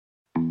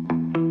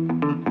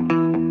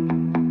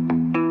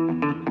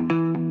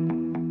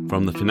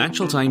From the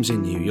Financial Times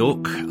in New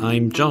York,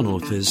 I'm John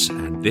Authors,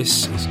 and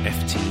this is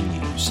FT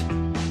News.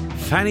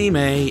 Fannie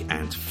Mae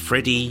and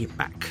Freddie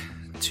Mac,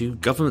 two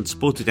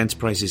government-supported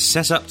enterprises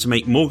set up to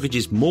make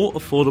mortgages more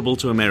affordable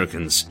to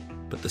Americans.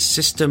 But the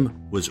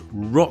system was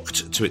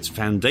rocked to its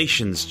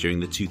foundations during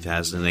the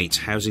 2008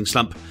 housing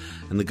slump,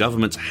 and the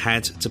government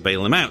had to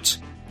bail them out.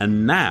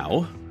 And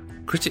now,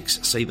 critics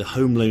say the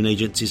home loan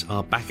agencies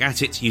are back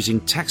at it,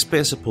 using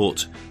taxpayer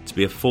support to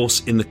be a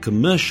force in the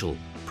commercial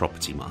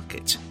property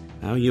market.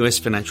 Our US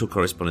financial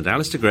correspondent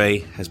Alistair Gray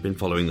has been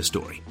following the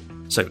story.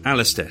 So,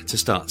 Alistair, to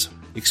start,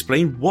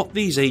 explain what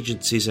these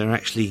agencies are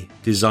actually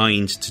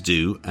designed to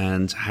do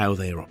and how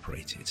they are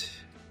operated.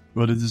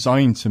 Well, they're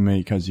designed to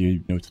make, as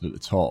you noted at the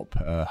top,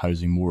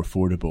 housing more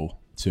affordable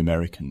to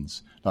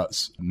Americans.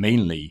 That's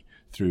mainly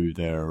through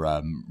their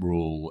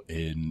role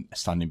in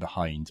standing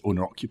behind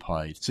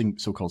owner-occupied,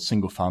 so-called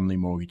single-family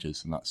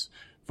mortgages, and that's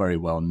very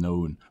well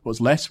known.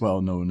 What's less well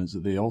known is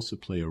that they also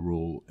play a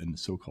role in the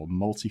so-called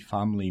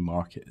multifamily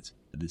market.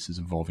 This is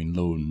involving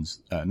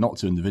loans, not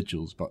to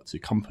individuals, but to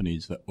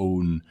companies that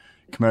own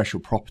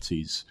commercial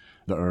properties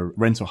that are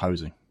rental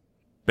housing.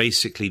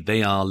 Basically,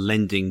 they are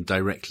lending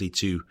directly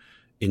to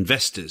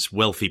investors,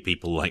 wealthy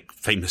people like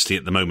famously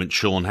at the moment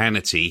Sean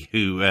Hannity,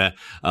 who are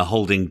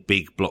holding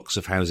big blocks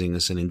of housing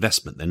as an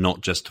investment. They're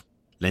not just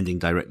lending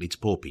directly to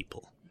poor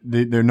people.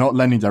 They're not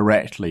lending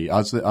directly,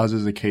 as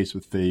is the case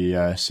with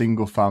the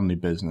single-family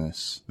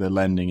business. The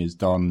lending is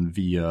done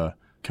via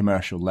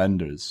commercial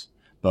lenders,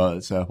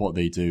 but what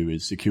they do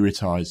is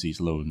securitize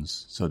these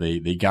loans. So they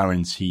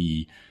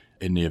guarantee,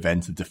 in the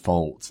event of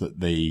default,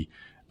 that they,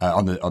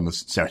 under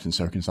certain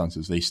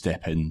circumstances, they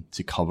step in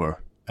to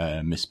cover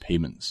missed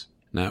payments.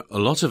 Now, a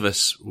lot of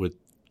us would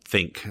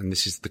think, and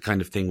this is the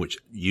kind of thing which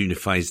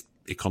unifies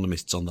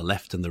economists on the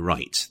left and the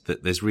right,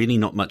 that there's really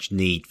not much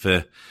need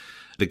for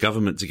the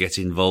government to get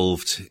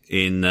involved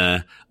in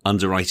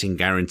underwriting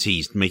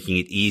guarantees, making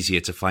it easier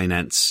to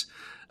finance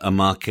a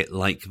market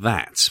like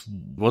that.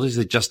 What is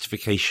the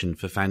justification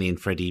for Fannie and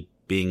Freddie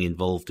being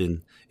involved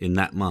in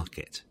that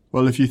market?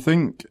 Well, if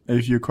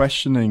you're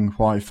questioning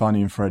why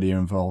Fannie and Freddie are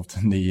involved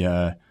in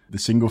the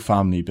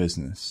single-family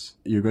business,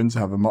 you're going to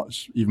have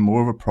even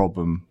more of a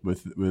problem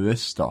with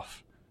this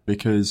stuff,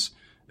 because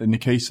in the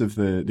case of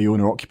the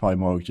owner-occupied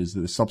mortgages,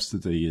 the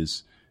subsidy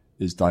is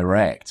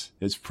direct.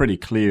 It's pretty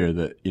clear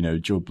that,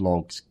 Joe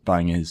Blogg's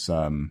buying his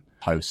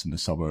house in the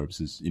suburbs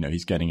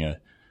he's getting a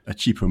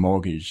cheaper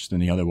mortgage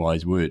than he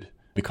otherwise would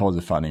because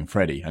of Fannie and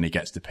Freddie, and he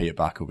gets to pay it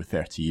back over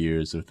 30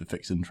 years of the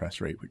fixed interest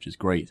rate, which is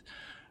great.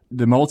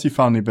 The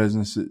multifamily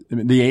business,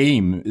 the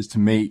aim is to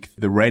make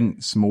the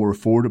rents more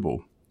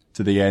affordable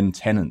to the end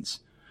tenants.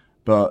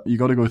 But you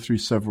got to go through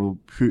several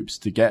hoops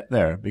to get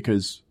there,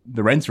 because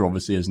the renter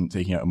obviously isn't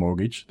taking out a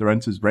mortgage. The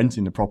renter's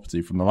renting the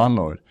property from the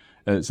landlord.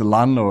 It's the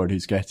landlord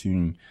who's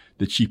getting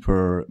the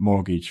cheaper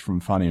mortgage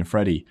from Fannie and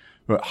Freddie.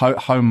 But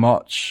how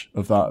much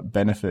of that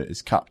benefit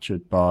is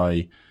captured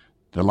by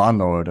the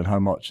landlord and how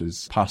much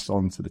is passed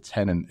on to the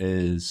tenant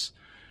is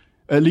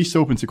at least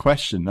open to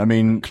question. I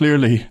mean,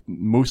 clearly,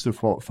 most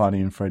of what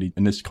Fannie and Freddie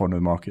in this corner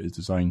of the market is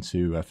designed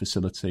to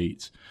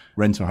facilitate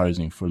rental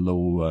housing for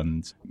low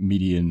and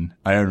median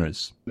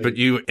earners. But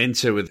you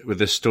enter with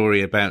a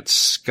story about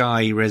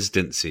Sky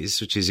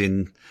Residences, which is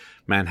in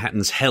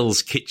Manhattan's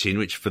Hell's Kitchen,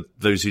 which for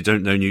those who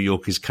don't know, New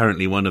York is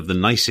currently one of the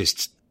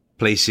nicest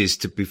places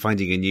to be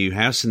finding a new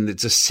house. And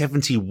it's a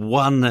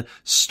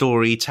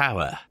 71-story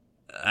tower.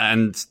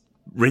 And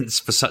rents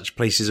for such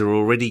places are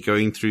already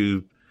going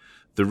through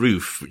the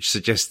roof, which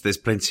suggests there's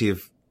plenty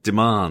of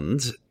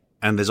demand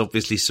and there's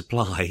obviously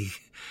supply.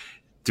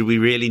 Do we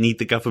really need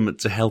the government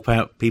to help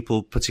out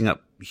people putting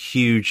up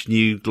huge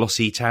new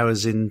glossy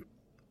towers in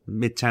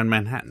Midtown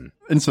Manhattan?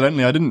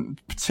 Incidentally, I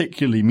didn't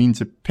particularly mean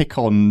to pick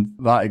on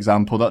that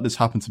example. That just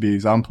happened to be the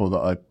example that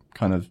I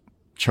kind of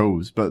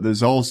chose. But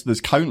there's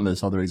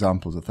countless other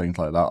examples of things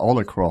like that all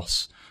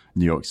across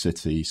New York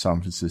City,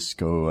 San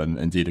Francisco, and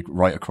indeed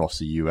right across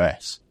the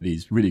US.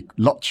 These really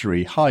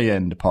luxury,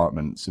 high-end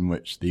apartments in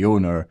which the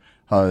owner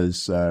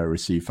has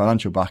received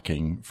financial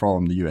backing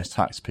from the US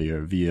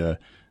taxpayer via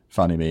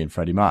Fannie Mae and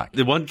Freddie Mac.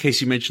 The one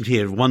case you mentioned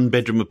here,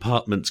 one-bedroom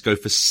apartments go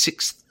for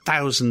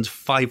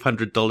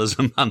 $6,500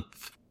 a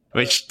month,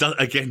 which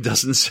again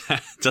doesn't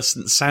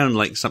sound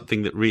like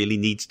something that really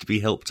needs to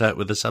be helped out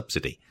with a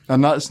subsidy.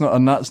 And that's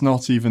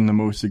not even the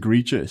most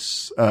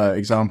egregious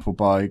example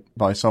by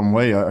some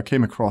way. I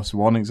came across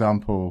one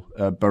example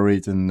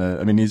buried in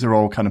these are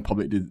all kind of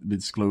publicly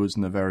disclosed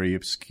in a very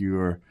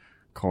obscure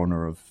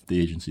corner of the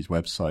agency's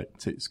website. It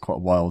takes quite a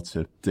while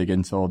to dig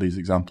into all these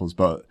examples,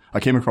 but I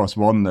came across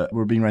one that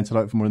were being rented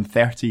out for more than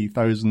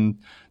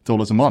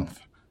 $30,000 a month.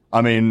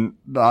 I mean,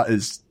 that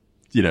is,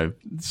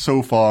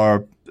 so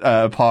far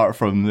apart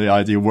from the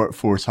idea of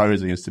workforce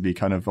housing as to be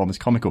kind of almost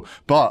comical.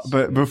 But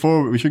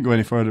before, we shouldn't go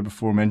any further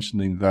before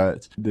mentioning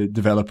that the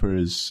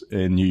developers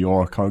in New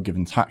York are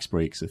given tax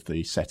breaks if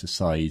they set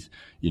aside,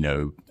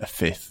 a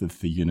fifth of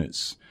the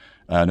units.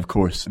 And of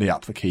course, the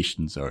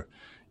applications are,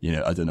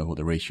 I don't know what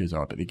the ratios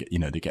are, but they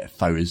get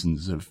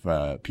thousands of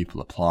people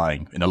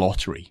applying in a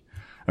lottery.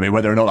 I mean,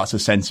 whether or not that's a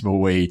sensible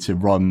way to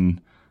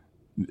run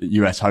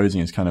US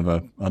housing is kind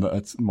of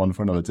it's one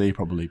for another day,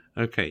 probably.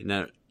 Okay,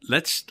 now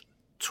let's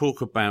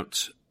talk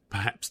about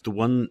perhaps the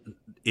one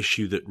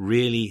issue that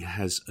really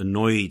has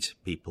annoyed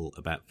people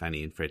about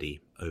Fannie and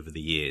Freddie over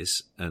the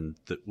years, and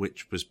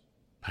which was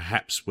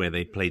perhaps where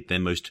they played their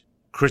most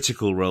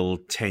critical role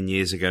 10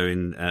 years ago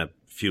in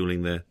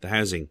fueling the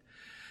housing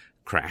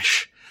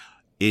crash,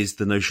 is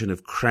the notion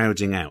of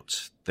crowding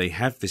out. They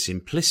have this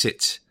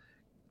implicit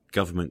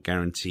government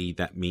guarantee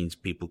that means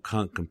people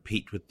can't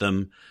compete with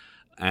them,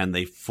 and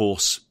they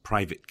force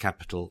private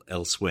capital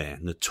elsewhere.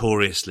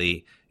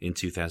 Notoriously, in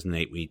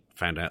 2008, we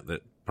found out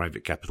that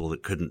private capital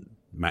that couldn't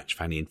match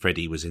Fannie and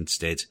Freddie was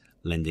instead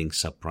lending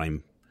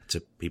subprime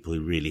to people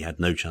who really had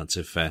no chance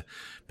of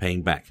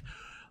paying back.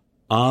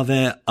 Are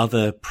there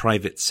other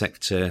private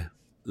sector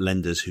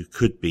lenders who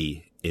could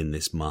be in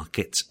this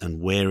market, and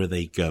where are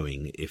they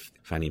going if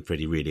Fannie and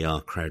Freddie really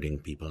are crowding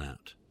people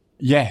out?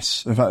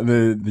 Yes. In fact,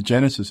 the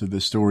genesis of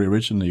this story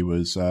originally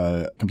was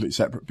a completely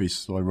separate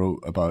piece I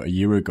wrote about a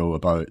year ago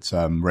about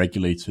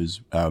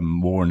regulators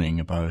warning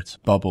about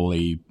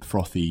bubbly,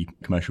 frothy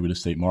commercial real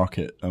estate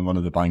market. And one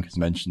of the bankers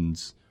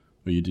mentions,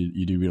 well,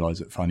 you do realise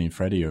that Fannie and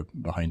Freddie are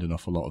behind an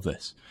awful lot of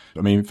this.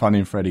 I mean, Fannie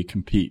and Freddie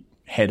compete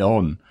head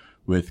on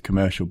with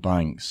commercial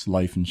banks,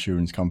 life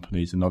insurance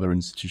companies and other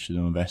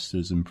institutional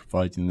investors in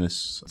providing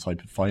this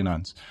type of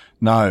finance.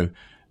 Now,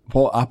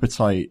 what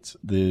appetite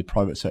the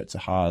private sector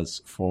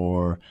has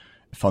for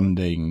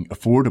funding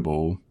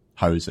affordable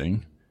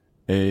housing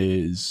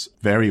is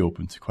very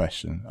open to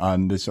question.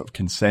 And the sort of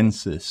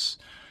consensus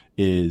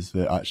is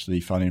that actually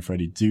Fannie and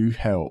Freddie do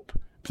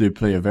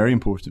play a very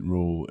important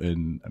role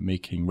in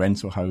making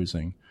rental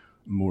housing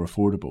more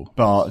affordable.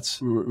 But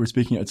we're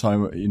speaking at a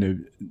time where,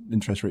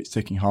 interest rates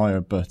ticking higher,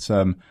 but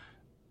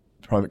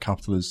private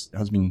capital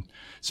has been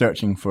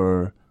searching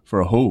for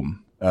a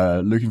home.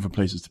 Looking for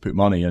places to put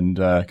money, and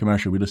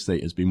commercial real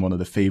estate has been one of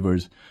the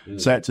favoured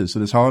sectors. So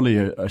there's hardly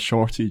a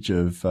shortage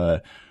of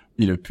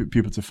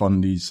people to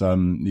fund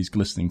these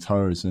glistening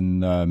towers in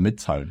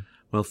Midtown.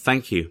 Well,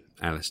 thank you,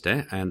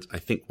 Alistair. And I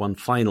think one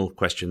final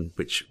question,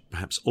 which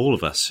perhaps all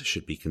of us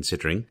should be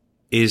considering,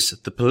 is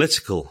the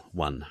political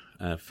one.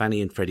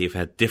 Fannie and Freddie have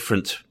had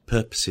different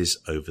purposes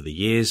over the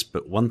years,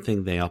 but one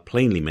thing they are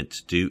plainly meant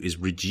to do is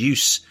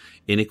reduce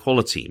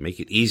inequality, make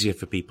it easier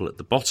for people at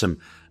the bottom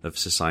of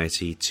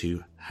society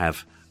to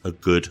have a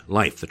good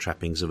life, the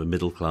trappings of a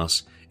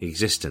middle-class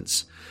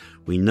existence.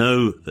 We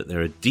know that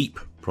there are deep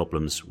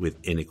problems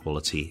with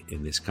inequality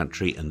in this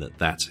country, and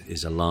that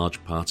is a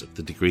large part of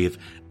the degree of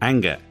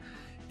anger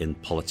in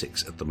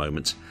politics at the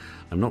moment.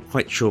 I'm not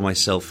quite sure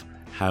myself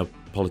how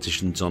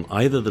politicians on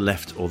either the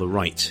left or the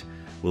right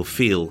will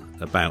feel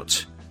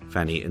about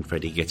Fannie and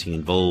Freddie getting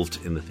involved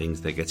in the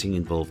things they're getting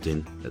involved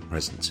in at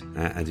present.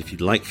 And if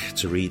you'd like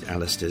to read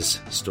Alistair's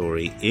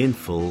story in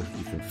full,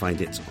 you can find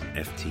it on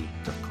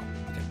ft.com.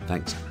 Okay,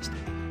 thanks, Alistair.